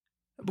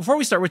Before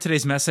we start with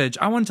today's message,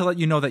 I wanted to let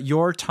you know that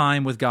your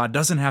time with God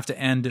doesn't have to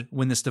end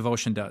when this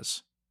devotion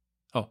does.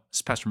 Oh,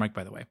 it's Pastor Mike,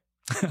 by the way.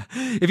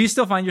 If you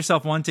still find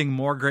yourself wanting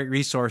more great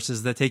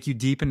resources that take you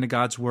deep into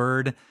God's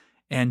Word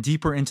and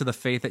deeper into the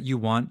faith that you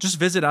want, just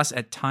visit us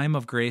at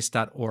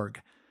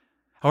timeofgrace.org.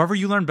 However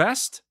you learn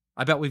best,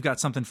 I bet we've got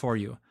something for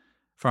you.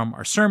 From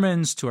our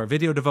sermons, to our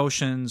video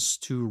devotions,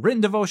 to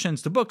written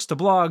devotions, to books, to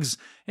blogs,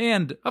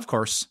 and, of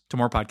course, to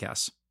more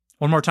podcasts.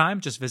 One more time,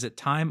 just visit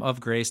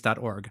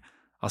timeofgrace.org.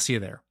 I'll see you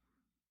there.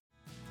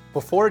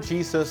 Before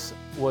Jesus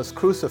was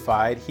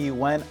crucified, he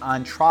went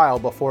on trial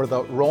before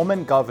the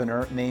Roman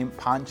governor named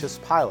Pontius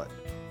Pilate.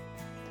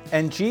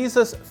 And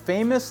Jesus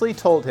famously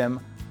told him,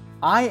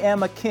 "I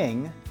am a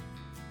king,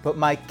 but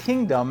my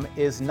kingdom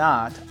is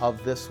not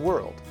of this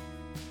world."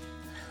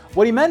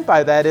 What he meant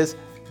by that is,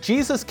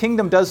 Jesus'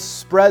 kingdom does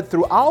spread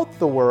throughout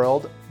the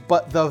world,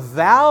 but the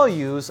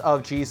values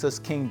of Jesus'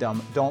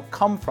 kingdom don't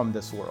come from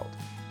this world.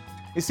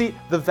 You see,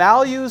 the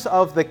values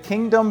of the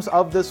kingdoms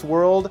of this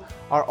world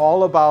are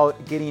all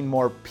about getting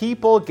more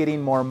people,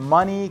 getting more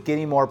money,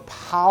 getting more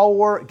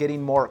power,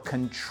 getting more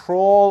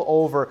control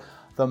over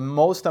the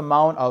most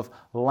amount of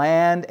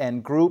land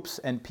and groups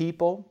and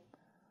people.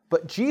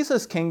 But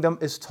Jesus' kingdom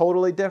is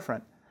totally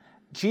different.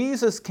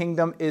 Jesus'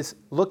 kingdom is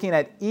looking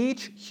at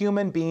each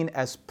human being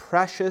as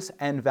precious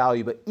and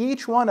valuable.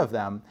 Each one of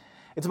them,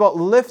 it's about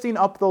lifting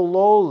up the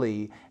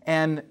lowly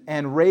and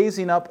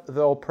raising up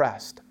the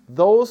oppressed.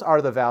 Those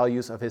are the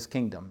values of his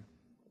kingdom.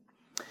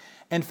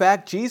 In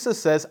fact, Jesus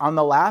says on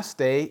the last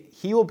day,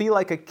 he will be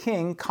like a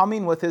king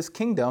coming with his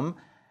kingdom,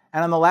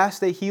 and on the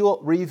last day, he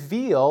will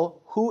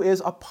reveal who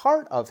is a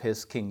part of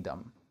his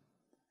kingdom.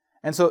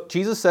 And so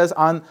Jesus says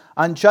on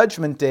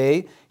Judgment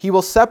Day, he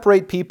will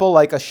separate people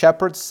like a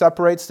shepherd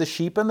separates the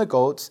sheep and the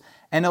goats,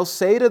 and he'll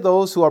say to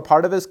those who are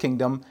part of his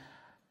kingdom,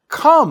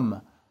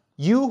 "Come,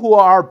 you who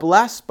are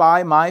blessed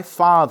by my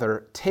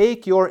Father,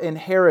 take your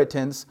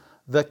inheritance,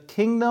 the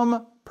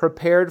kingdom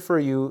prepared for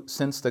you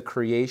since the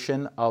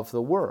creation of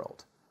the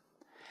world."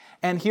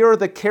 And here are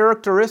the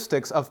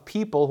characteristics of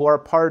people who are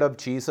part of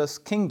Jesus'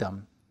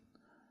 kingdom.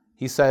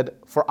 He said,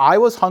 "For I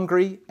was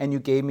hungry, and you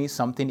gave me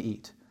something to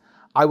eat.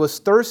 I was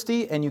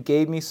thirsty, and you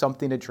gave me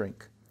something to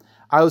drink.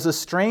 I was a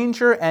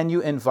stranger, and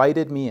you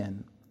invited me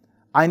in.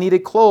 I needed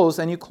clothes,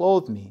 and you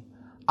clothed me.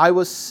 I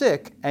was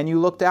sick, and you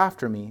looked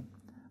after me.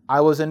 I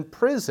was in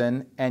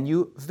prison, and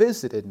you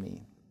visited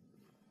me."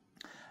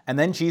 And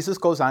then Jesus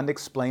goes on to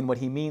explain what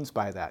he means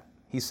by that.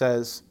 He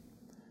says,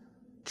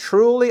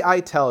 "Truly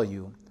I tell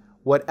you,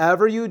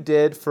 whatever you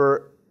did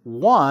for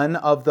one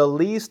of the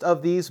least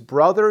of these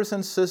brothers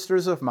and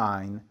sisters of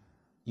mine,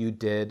 you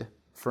did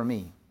for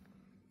me."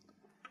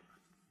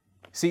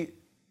 See,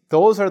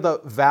 those are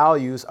the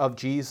values of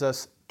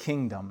Jesus'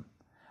 kingdom.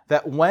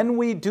 That when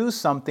we do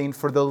something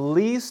for the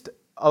least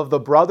of the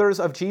brothers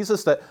of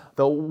Jesus, that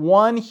the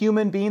one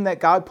human being that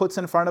God puts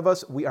in front of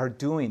us, we are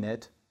doing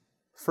it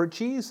for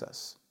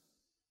Jesus.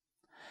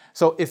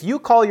 So if you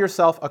call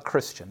yourself a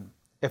Christian,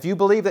 if you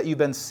believe that you've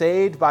been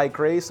saved by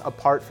grace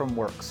apart from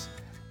works,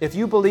 if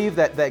you believe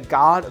that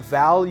God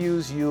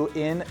values you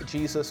in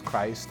Jesus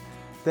Christ,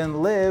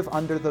 then live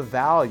under the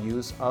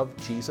values of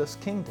Jesus'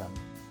 kingdom.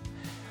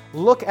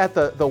 Look at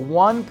the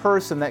one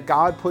person that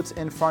God puts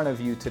in front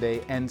of you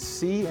today and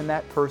see in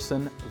that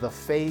person the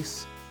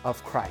face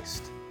of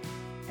Christ.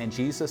 And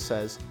Jesus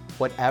says,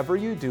 whatever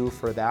you do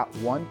for that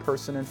one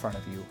person in front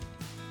of you,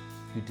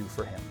 you do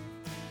for him.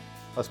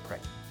 Let's pray.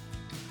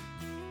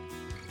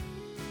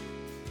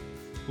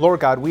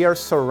 Lord God, we are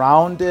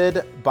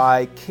surrounded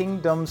by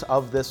kingdoms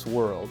of this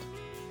world,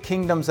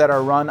 kingdoms that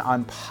are run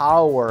on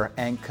power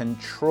and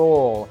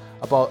control,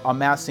 about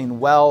amassing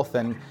wealth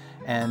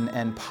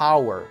and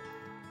power.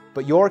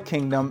 But your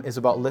kingdom is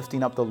about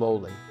lifting up the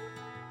lowly.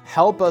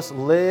 Help us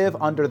live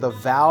under the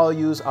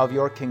values of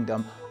your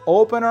kingdom.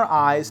 Open our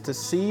eyes to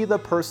see the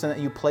person that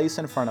you place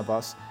in front of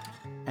us.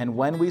 And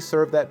when we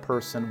serve that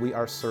person, we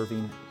are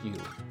serving you.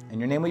 In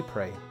your name we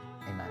pray.